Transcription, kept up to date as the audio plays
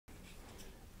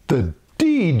The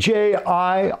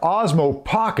DJI Osmo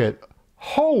Pocket.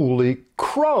 Holy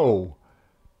crow!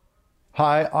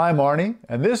 Hi, I'm Arnie,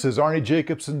 and this is Arnie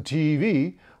Jacobson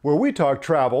TV, where we talk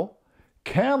travel,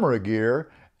 camera gear,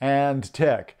 and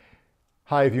tech.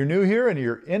 Hi, if you're new here and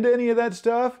you're into any of that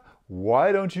stuff,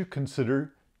 why don't you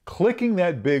consider clicking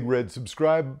that big red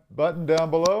subscribe button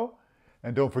down below?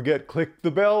 And don't forget, click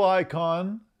the bell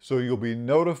icon so you'll be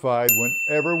notified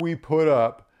whenever we put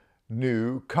up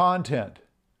new content.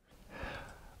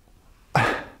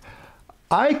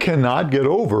 I cannot get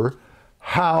over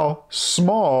how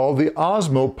small the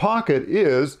Osmo Pocket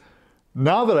is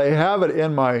now that I have it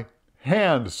in my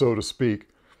hand, so to speak.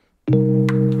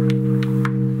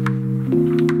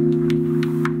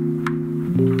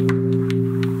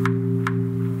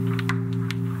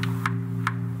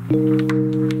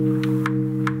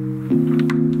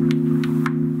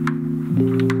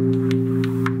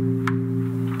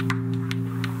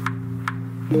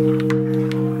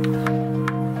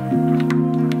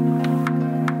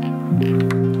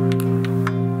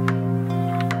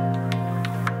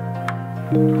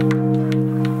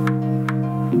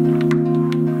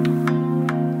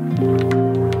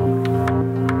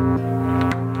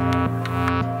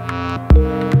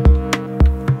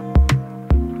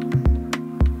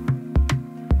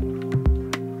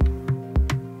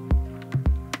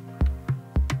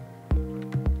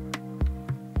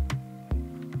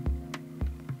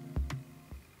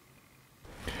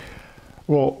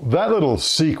 Well, that little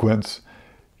sequence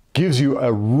gives you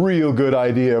a real good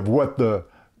idea of what the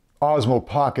Osmo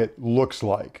Pocket looks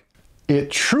like.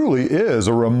 It truly is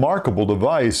a remarkable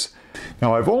device.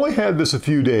 Now, I've only had this a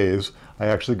few days. I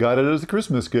actually got it as a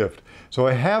Christmas gift, so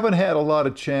I haven't had a lot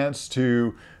of chance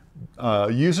to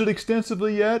use it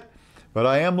extensively yet, but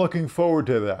I am looking forward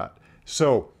to that.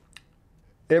 So,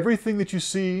 everything that you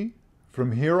see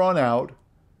from here on out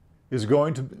is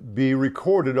going to be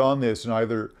recorded on this in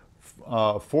either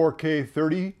 4K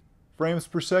 30 frames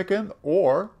per second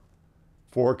or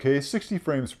 4K 60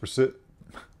 frames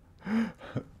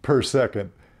per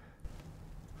second.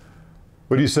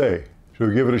 What do you say? Should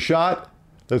we give it a shot?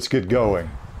 Let's get going.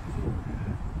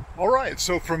 All right,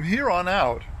 so from here on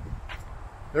out,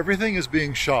 everything is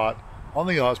being shot on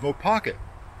the Osmo Pocket.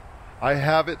 I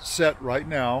have it set right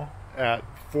now at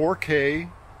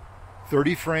 4K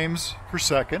 30 frames per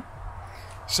second.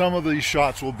 Some of these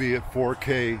shots will be at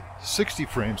 4K 60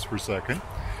 frames per second.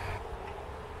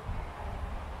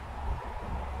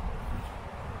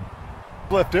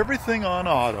 Left everything on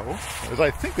auto, as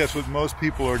I think that's what most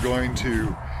people are going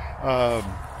to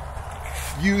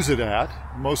use it at,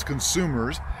 most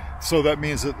consumers. So that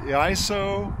means that the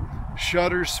ISO,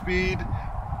 shutter speed,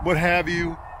 what have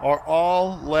you, are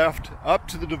all left up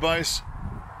to the device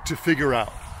to figure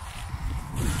out.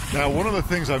 Now, one of the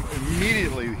things I'm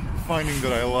immediately finding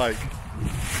that I like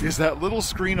is that little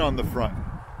screen on the front.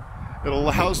 It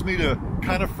allows me to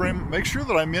kind of make sure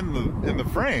that I'm in the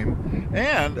frame,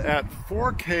 and at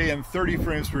 4K and 30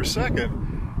 frames per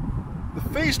second, the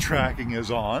face tracking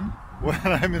is on when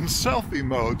I'm in selfie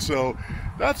mode. So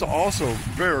that's also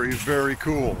very, very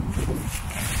cool.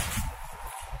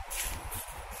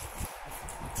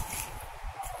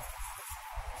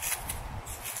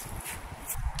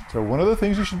 So one of the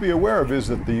things you should be aware of is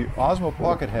that the Osmo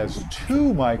Pocket has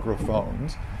two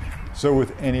microphones. So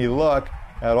with any luck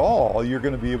at all, you're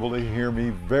going to be able to hear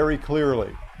me very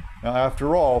clearly. Now,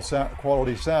 after all,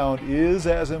 quality sound is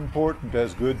as important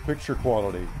as good picture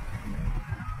quality.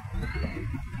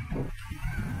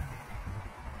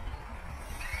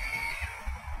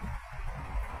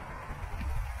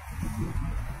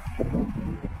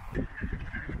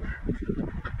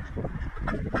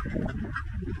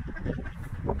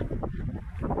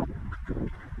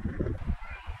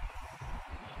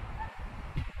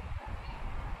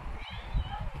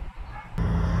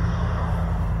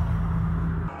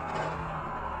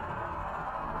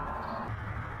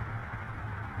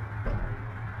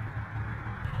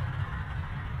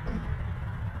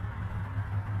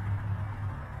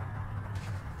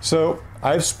 So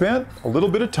I've spent a little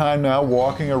bit of time now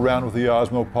walking around with the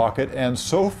Osmo Pocket, and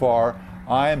so far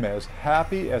I'm as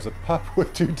happy as a pup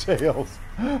with two tails.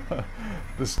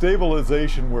 The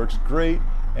stabilization works great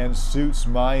and suits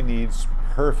my needs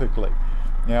perfectly.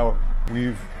 Now,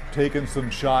 we've taken some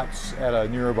shots at a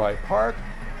nearby park,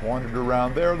 wandered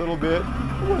around there a little bit.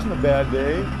 It wasn't a bad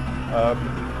day.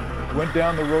 Went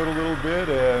down the road a little bit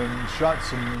and shot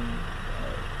some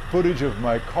footage of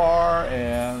my car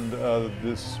and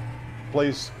this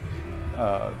place,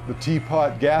 the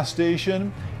Teapot gas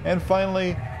station, and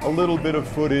finally a little bit of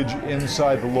footage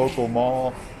inside the local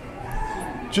mall,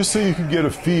 just so you can get a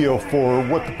feel for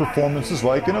what the performance is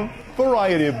like in a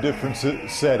variety of different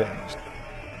settings.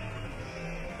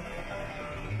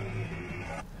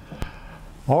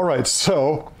 All right,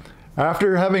 so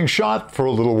after having shot for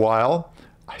a little while,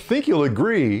 I think you'll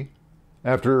agree,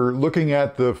 after looking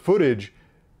at the footage,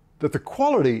 that the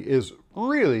quality is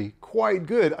really quite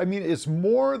good. I mean, it's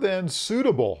more than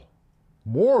suitable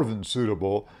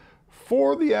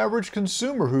for the average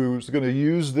consumer who's going to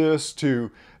use this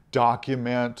to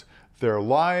document their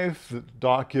life,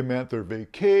 document their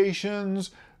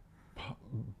vacations,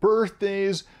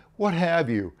 birthdays, what have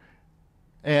you.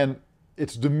 And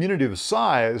its diminutive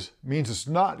size means it's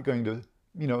not going to,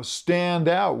 stand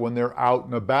out when they're out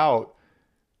and about.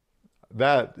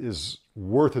 That is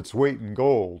worth its weight in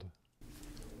gold.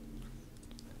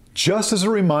 Just as a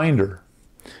reminder,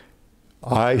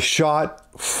 I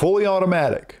shot fully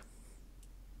automatic.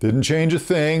 Didn't change a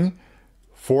thing.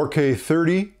 4K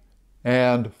 30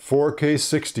 and 4K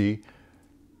 60.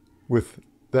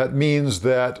 That means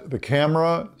that the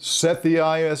camera set the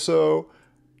ISO,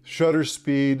 shutter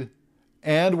speed,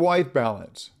 and white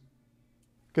balance.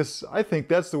 Because I think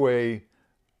that's the way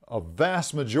a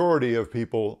vast majority of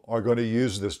people are going to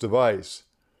use this device.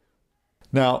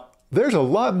 Now, there's a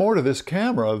lot more to this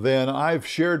camera than I've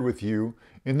shared with you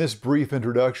in this brief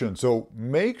introduction, so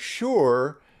make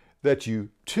sure that you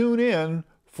tune in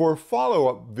for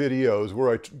follow-up videos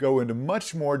where I go into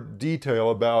much more detail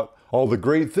about all the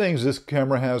great things this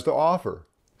camera has to offer.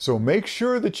 So make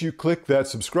sure that you click that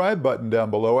subscribe button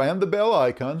down below and the bell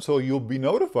icon so you'll be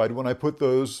notified when I put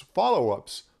those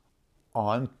follow-ups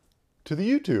on to the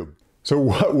YouTube. So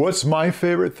what's my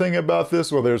favorite thing about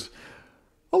this? Well, there's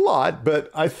a lot, but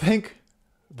I think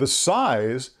the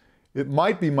size, it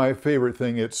might be my favorite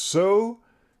thing. It's so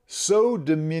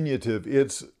diminutive.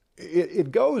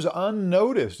 It goes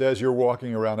unnoticed as you're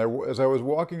walking around. As I was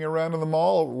walking around in the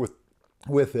mall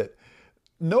with it,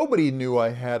 nobody knew I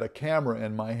had a camera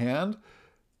in my hand.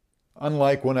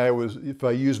 Unlike when if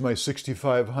I use my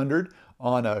 6500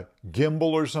 on a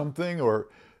gimbal or something, or,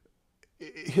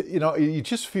 you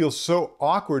just feel so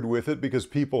awkward with it because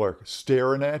people are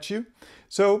staring at you.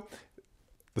 So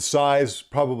the size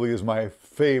probably is my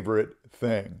favorite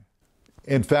thing.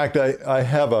 In fact, I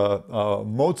have a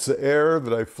Moza Air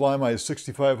that I fly my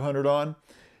 6500 on,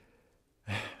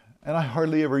 and I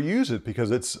hardly ever use it because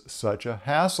it's such a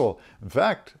hassle. In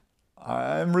fact,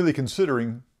 I'm really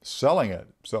considering selling it.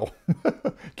 So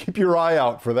keep your eye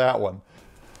out for that one.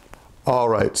 All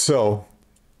right, so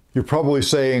you're probably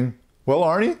saying, well,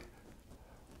 Arnie,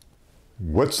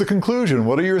 what's the conclusion?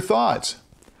 What are your thoughts?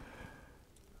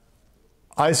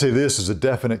 I say this is a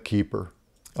definite keeper.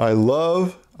 I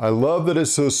love that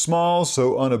it's so small,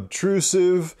 so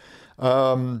unobtrusive.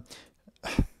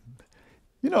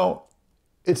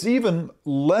 It's even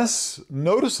less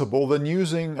noticeable than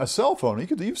using a cell phone.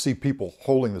 You see people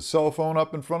holding the cell phone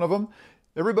up in front of them.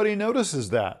 Everybody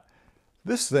notices that.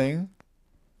 This thing,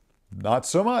 not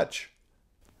so much.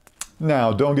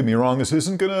 Now, don't get me wrong, this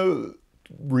isn't going to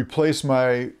replace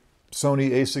my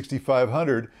Sony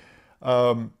a6500.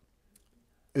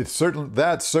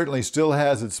 That certainly still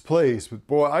has its place, but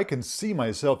boy, I can see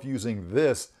myself using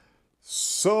this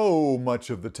so much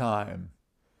of the time.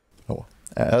 Oh.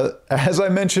 As I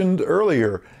mentioned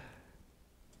earlier,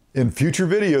 in future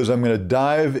videos, I'm going to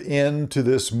dive into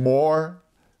this more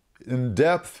in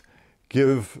depth,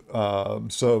 give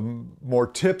some more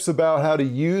tips about how to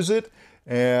use it,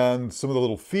 and some of the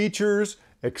little features,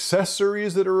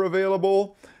 accessories that are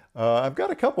available. I've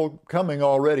got a couple coming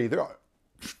already. There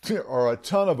are a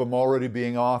ton of them already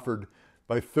being offered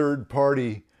by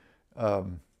third-party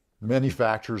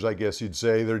manufacturers, I guess you'd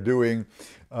say. They're doing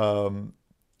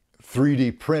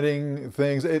 3D printing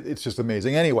things. It's just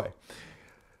amazing. Anyway,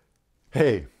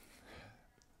 hey,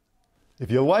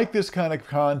 if you like this kind of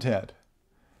content,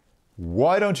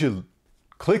 why don't you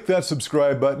click that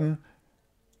subscribe button,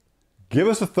 give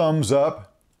us a thumbs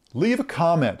up, leave a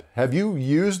comment. Have you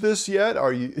used this yet?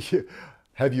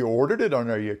 Have you ordered it, or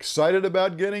are you excited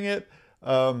about getting it?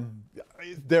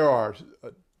 There are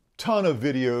a ton of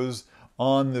videos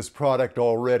on this product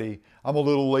already. I'm a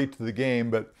little late to the game,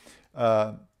 but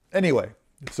anyway,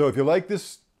 so if you like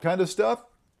this kind of stuff,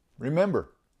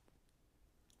 remember,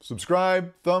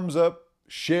 subscribe, thumbs up,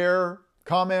 share,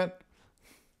 comment,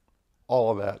 all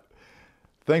of that.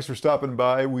 Thanks for stopping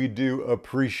by. We do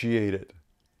appreciate it.